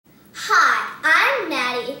Hi, I'm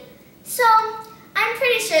Maddie. So, I'm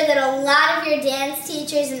pretty sure that a lot of your dance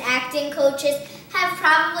teachers and acting coaches have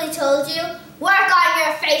probably told you, work on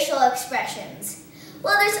your facial expressions.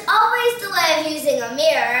 Well, there's always the way of using a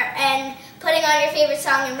mirror and putting on your favorite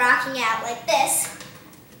song and rocking out like this.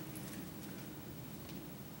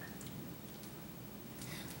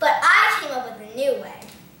 But I came up with a new way.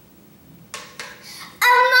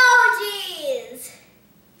 Emojis!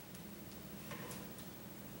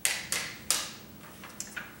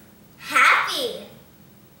 Happy.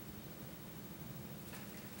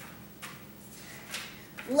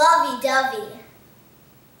 Lovey-dovey.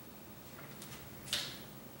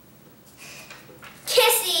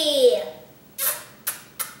 Kissy.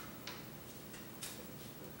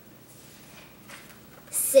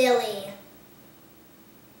 Silly.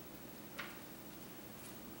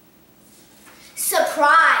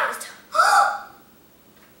 Surprised.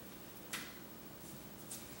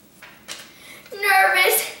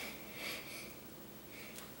 Nervous.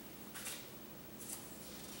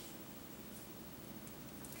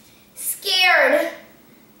 Scared.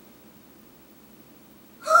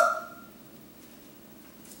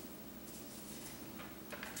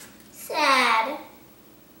 Sad.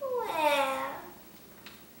 Well.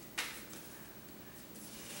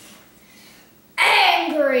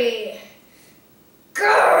 Angry.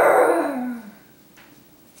 Grrr.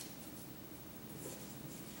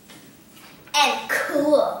 And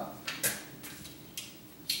cool.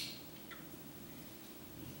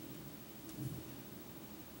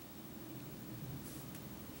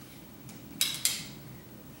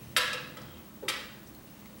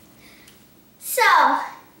 So,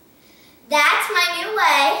 that's my new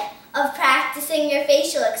way of practicing your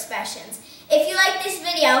facial expressions. If you like this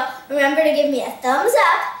video, remember to give me a thumbs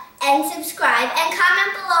up and subscribe and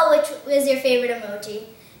comment below which was your favorite emoji.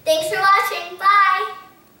 Thanks for watching. Bye!